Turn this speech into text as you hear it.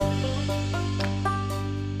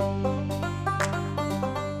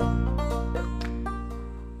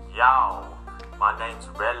Yo, my name's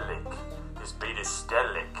Relic. This beat is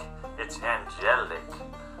stellic. It's angelic.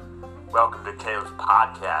 Welcome to Caleb's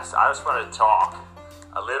podcast. I just want to talk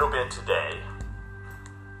a little bit today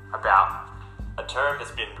about a term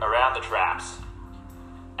that's been around the traps,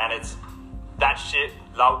 and it's that shit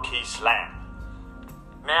low-key slang.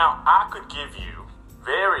 Now, I could give you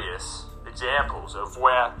various examples of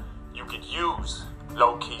where you could use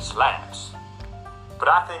low-key slaps, but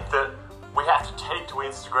I think that we have to take to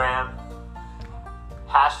Instagram,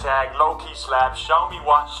 hashtag low-key slaps, show me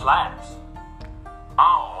what slaps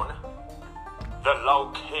on the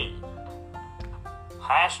low-key.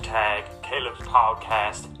 Hashtag Caleb's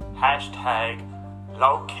podcast, hashtag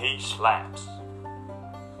low-key slaps.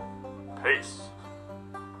 Peace.